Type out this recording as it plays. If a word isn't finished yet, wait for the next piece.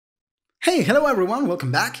Hey, hello everyone,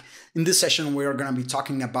 welcome back. In this session, we are going to be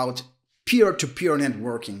talking about peer-to-peer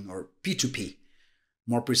networking, or P2P.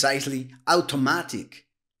 More precisely, automatic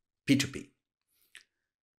P2P.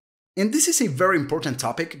 And this is a very important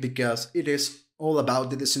topic because it is all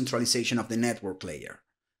about the decentralization of the network layer.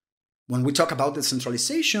 When we talk about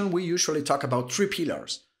decentralization, we usually talk about three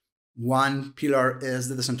pillars. One pillar is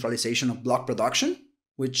the decentralization of block production,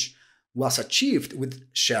 which was achieved with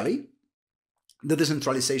Shelley. The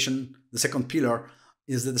second pillar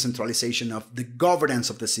is the decentralization of the governance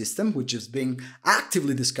of the system, which is being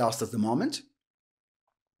actively discussed at the moment.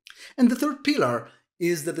 And the third pillar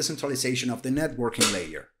is the decentralization of the networking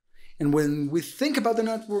layer. And when we think about the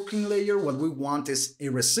networking layer, what we want is a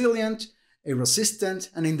resilient, a resistant,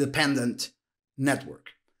 and independent network.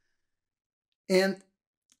 And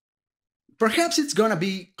perhaps it's going to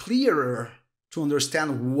be clearer to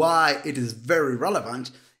understand why it is very relevant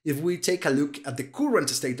if we take a look at the current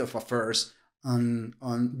state of affairs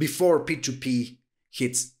on before P2P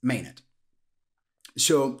hits mainnet.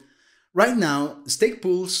 So right now, stake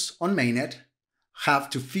pools on mainnet have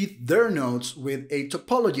to feed their nodes with a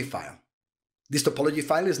topology file. This topology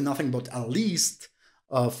file is nothing but a list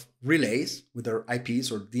of relays with their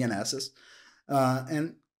IPs or DNSs.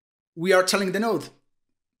 And we are telling the node,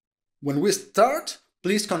 when we start,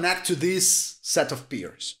 please connect to this set of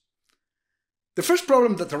peers. The first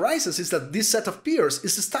problem that arises is that this set of peers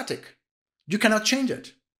is static. You cannot change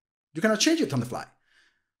it. You cannot change it on the fly.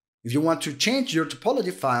 If you want to change your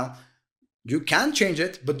topology file, you can change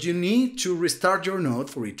it, but you need to restart your node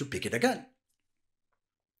for it to pick it again.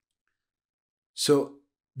 So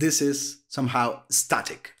this is somehow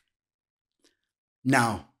static.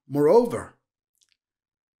 Now, moreover,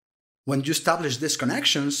 when you establish these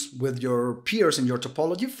connections with your peers in your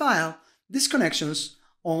topology file, these connections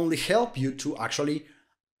only help you to actually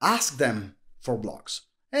ask them for blocks.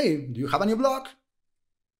 Hey, do you have a new block?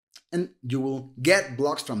 And you will get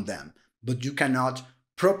blocks from them, but you cannot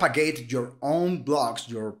propagate your own blocks,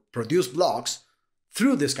 your produced blocks,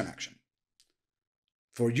 through this connection.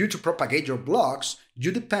 For you to propagate your blocks,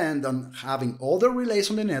 you depend on having all the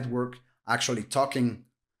relays on the network actually talking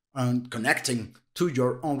and connecting to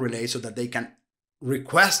your own relay so that they can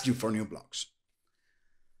request you for new blocks.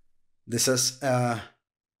 This is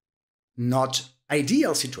not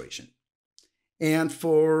ideal situation. And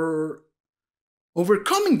for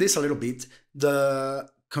overcoming this a little bit, the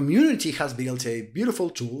community has built a beautiful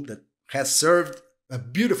tool that has served a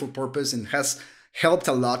beautiful purpose and has helped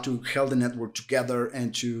a lot to hold the network together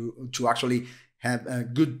and to actually have a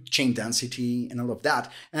good chain density and all of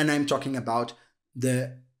that. And I'm talking about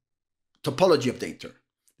the topology updater.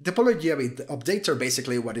 The topology updater,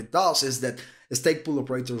 basically what it does is that stake pool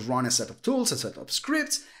operators run a set of tools, a set of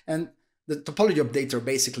scripts, and the topology updater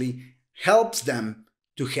basically helps them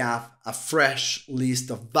to have a fresh list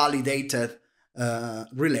of validated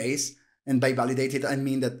relays. And by validated, I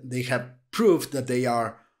mean that they have proved that they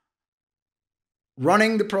are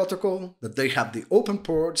running the protocol, that they have the open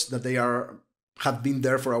ports, that they have been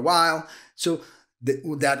there for a while. So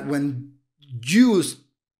that when you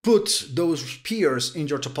put those peers in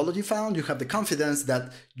your topology file, you have the confidence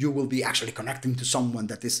that you will be actually connecting to someone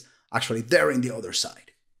that is actually there in the other side.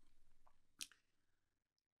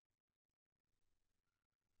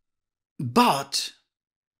 But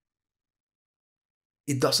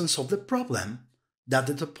it doesn't solve the problem that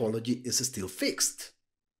the topology is still fixed.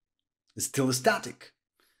 It's still static.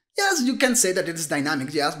 Yes, you can say that it is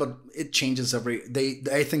dynamic, yes, but it changes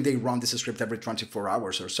I think they run this script every 24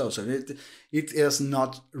 hours or so. So it is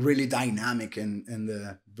not really dynamic in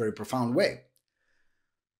the very profound way.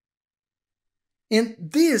 And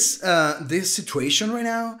this situation right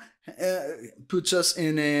now puts us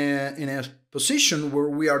in a position where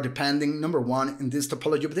we are depending, number one, in this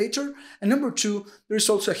topology updater, and number two, there's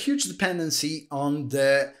also a huge dependency on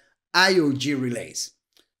the IOG relays.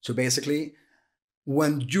 So basically,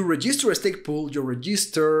 when you register a stake pool, you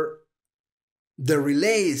register the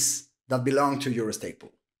relays that belong to your stake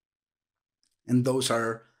pool. And those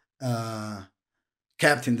are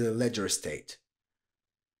kept in the ledger state.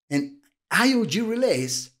 And IOG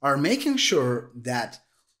relays are making sure that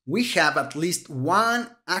we have at least one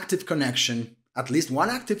active connection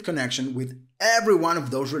with every one of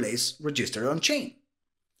those relays registered on chain.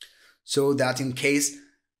 So that in case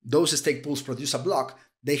those stake pools produce a block,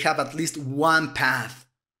 they have at least one path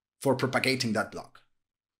for propagating that block,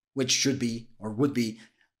 which should be or would be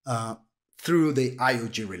through the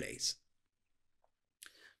IOG relays.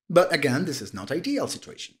 But again, this is not ideal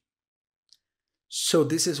situation. So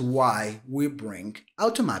this is why we bring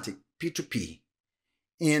automatic P2P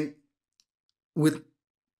in with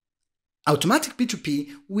automatic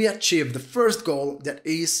P2P, we achieve the first goal, that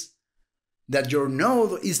is that your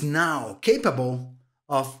node is now capable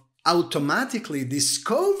of automatically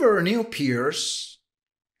discover new peers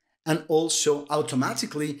and also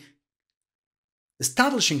automatically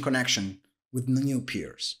establishing connection with new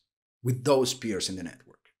peers, with those peers in the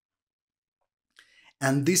network.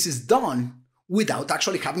 And this is done without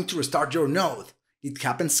actually having to restart your node. It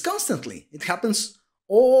happens constantly. It happens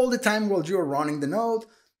all the time while you're running the node.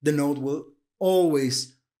 The node will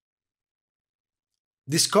always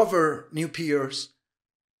discover new peers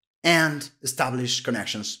and establish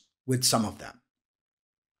connections with some of them.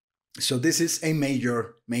 So this is a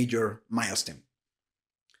major milestone.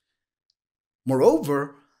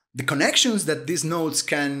 Moreover, the connections that these nodes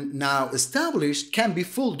can now establish can be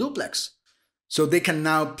full duplex. So they can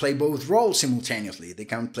now play both roles simultaneously. They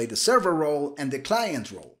can play the server role and the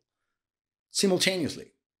client role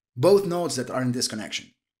simultaneously, both nodes that are in this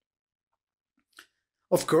connection.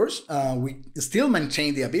 Of course, we still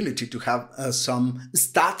maintain the ability to have some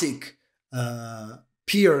static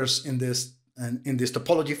peers in this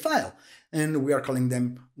topology file, and we are calling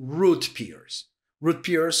them root peers. Root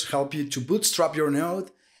peers help you to bootstrap your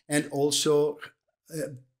node and also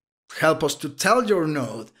help us to tell your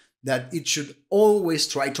node that it should always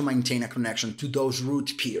try to maintain a connection to those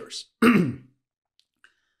root peers.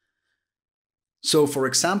 So, for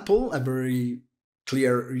example, a very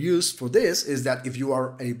clear use for this is that if you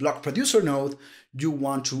are a block producer node, you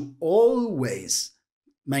want to always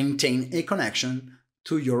maintain a connection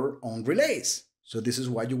to your own relays. So this is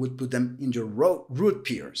why you would put them in your root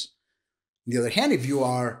peers. On the other hand, if you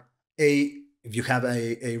have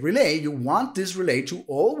a relay, you want this relay to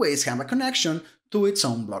always have a connection to its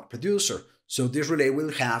own block producer. So this relay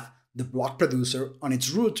will have the block producer on its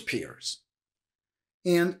root peers.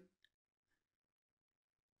 And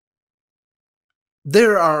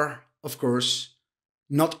there are, of course,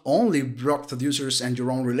 not only block producers and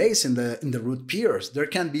your own relays in the root peers. There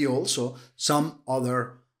can be also some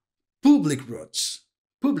other public routes,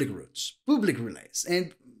 public relays.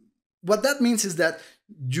 And what that means is that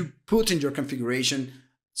you put in your configuration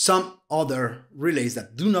some other relays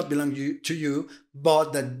that do not belong to you,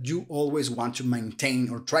 but that you always want to maintain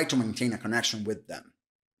or try to maintain a connection with them.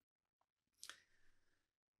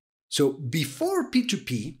 So before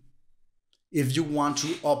P2P, if you want to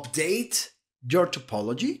update your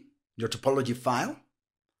topology file,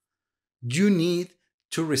 you need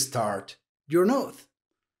to restart your node.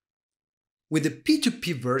 With the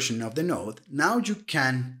P2P version of the node, now you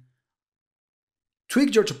can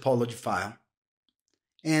tweak your topology file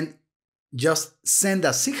and just send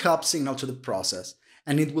a SIG-hop signal to the process,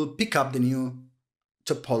 and it will pick up the new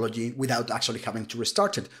topology without actually having to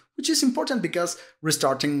restart it, which is important because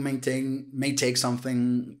restarting may take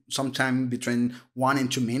sometime between 1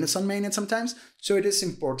 and 2 minutes on mainnet sometimes. So it is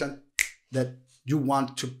important that you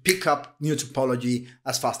want to pick up new topology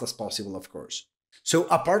as fast as possible, of course. So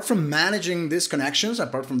apart from managing these connections,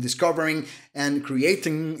 apart from discovering and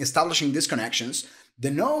establishing these connections, the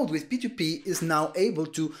node with P2P is now able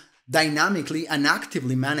to dynamically and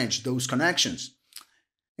actively manage those connections.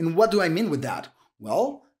 And what do I mean with that?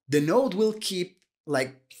 Well, the node will keep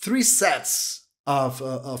like 3 sets of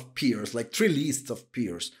peers, like 3 lists of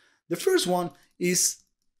peers. The first one is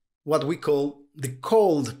what we call the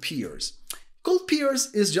cold peers. Cold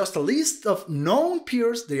peers is just a list of known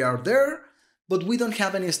peers. They are there, but we don't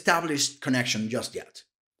have any established connection just yet.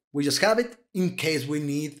 We just have it in case we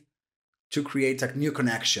need to create a new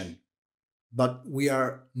connection, but we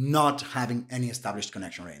are not having any established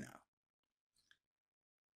connection right now.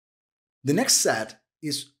 The next set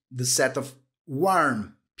is the set of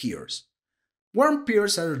warm peers. Warm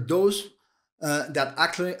peers are those that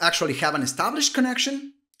actually have an established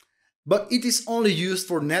connection, but it is only used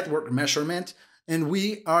for network measurement, and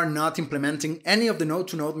we are not implementing any of the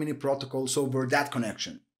node-to-node mini protocols over that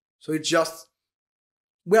connection. So it's just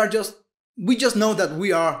we just know that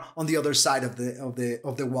we are on the other side of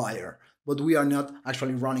the wire, but we are not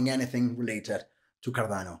actually running anything related to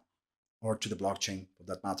Cardano or to the blockchain, for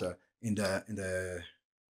that matter,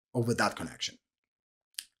 over that connection.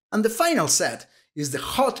 And the final set is the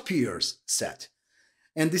hot peers set.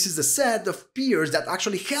 And this is the set of peers that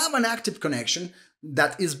actually have an active connection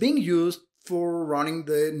that is being used for running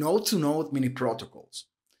the node-to-node mini protocols.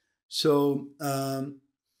 So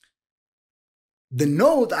the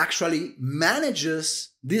node actually manages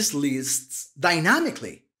these lists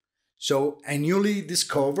dynamically. So a newly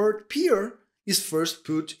discovered peer is first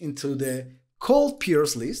put into the cold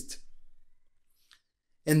peers list,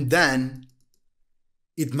 and then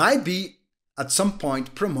it might be at some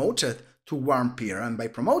point promoted to warm peer. And by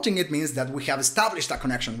promoting it means that we have established a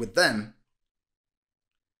connection with them.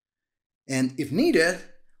 And if needed,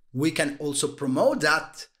 we can also promote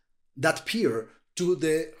that peer to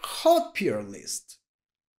the hot peer list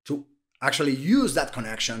to actually use that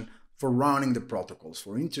connection for running the protocols,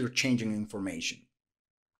 for interchanging information.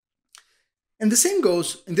 And the same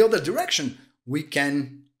goes in the other direction. We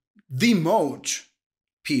can demote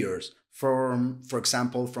peers from, for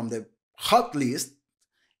example, from the hot list.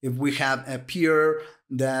 If we have a peer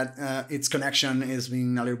that its connection is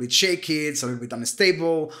being a little bit shaky, it's a little bit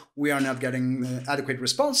unstable, we are not getting adequate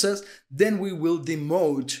responses, then we will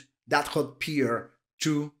demote that hot peer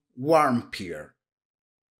to warm peer.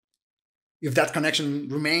 If that connection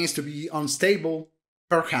remains to be unstable,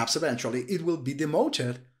 perhaps eventually it will be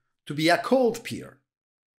demoted to be a cold peer.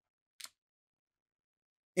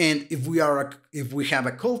 And if we have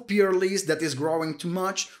a cold peer list that is growing too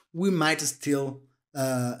much, we might still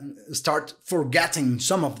start forgetting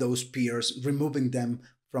some of those peers, removing them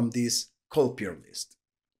from this cold peer list.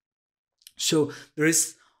 So there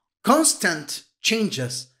is constant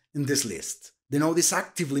changes in this list. The node is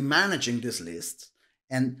actively managing this list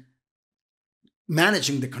and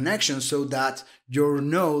managing the connection so that your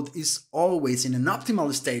node is always in an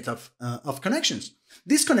optimal state of connections.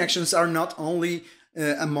 These connections are not only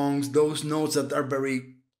amongst those nodes that are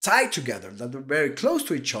very tied together, that are very close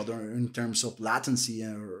to each other in terms of latency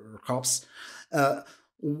or hops.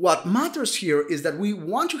 What matters here is that we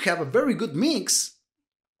want to have a very good mix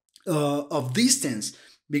of distance,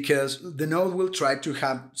 because the node will try to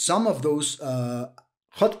have some of those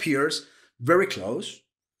hot peers very close,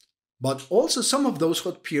 but also some of those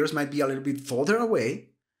hot peers might be a little bit further away,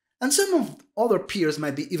 and some of other peers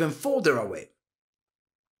might be even further away.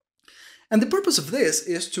 And the purpose of this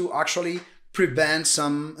is to actually prevent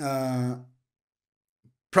some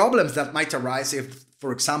problems that might arise if,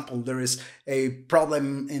 for example, there is a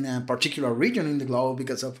problem in a particular region in the globe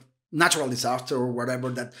because of natural disaster or whatever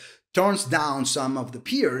that turns down some of the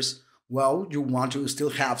peers. Well, you want to still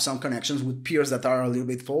have some connections with peers that are a little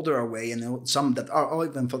bit further away, and some that are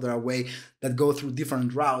even further away that go through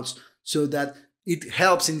different routes, so that it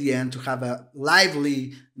helps in the end to have a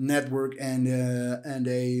lively network and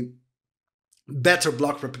a better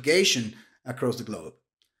block propagation across the globe.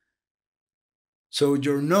 So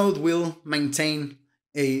your node will maintain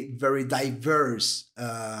a very diverse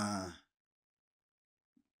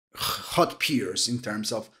hot peers in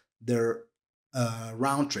terms of their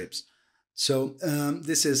round trips. So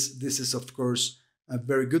this is of course a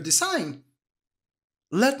very good design.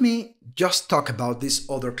 Let me just talk about this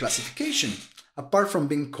other classification. Apart from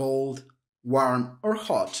being cold, warm, or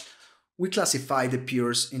hot, we classify the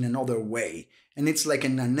peers in another way, and it's like a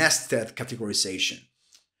nested categorization.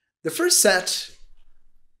 The first set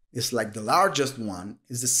is like the largest one,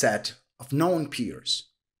 is the set of known peers.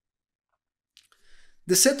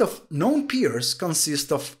 The set of known peers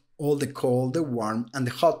consists of all the cold, the warm, and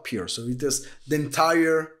the hot peers. So it is the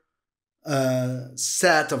entire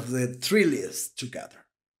set of the three lists together.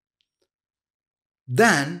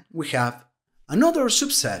 Then we have another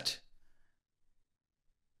subset,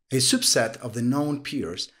 a subset of the known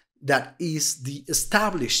peers, that is the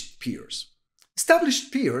established peers.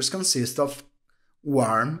 Established peers consist of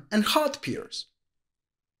warm and hot peers.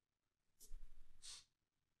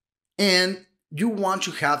 And you want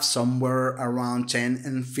to have somewhere around 10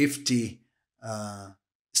 and 50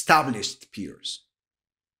 established peers.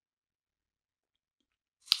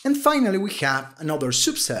 And finally, we have another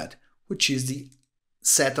subset, which is the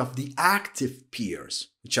set of the active peers,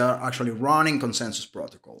 which are actually running consensus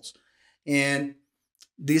protocols. And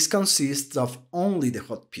this consists of only the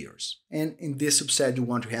hot peers. And in this subset, you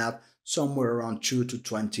want to have somewhere around 2 to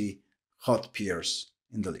 20 hot peers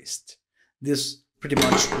in the list. This pretty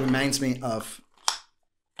much reminds me of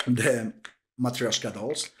the Matryoshka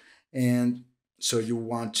dolls. And so you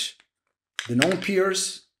want the known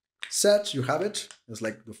peers set, you have it. It's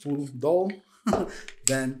like the full doll.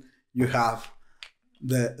 Then you have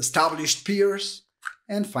the established peers.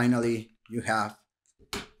 And finally, you have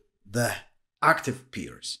the active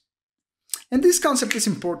peers. And this concept is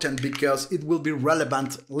important because it will be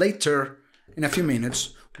relevant later in a few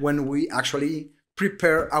minutes when we actually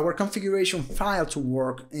prepare our configuration file to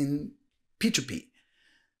work in P2P.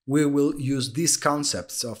 We will use these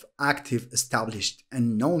concepts of active, established,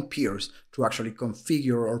 and known peers to actually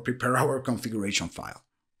configure or prepare our configuration file.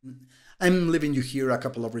 I'm leaving you here a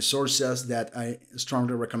couple of resources that I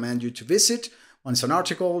strongly recommend you to visit. One is an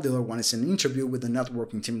article, the other one is an interview with the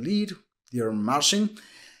networking team lead, dear Marcin.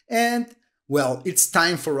 And well, it's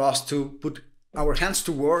time for us to put our hands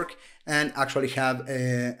to work and actually have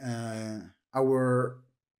our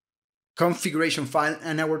configuration file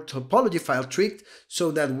and our topology file tweaked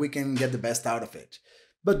so that we can get the best out of it.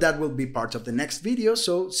 But that will be part of the next video,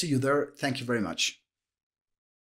 so see you there. Thank you very much.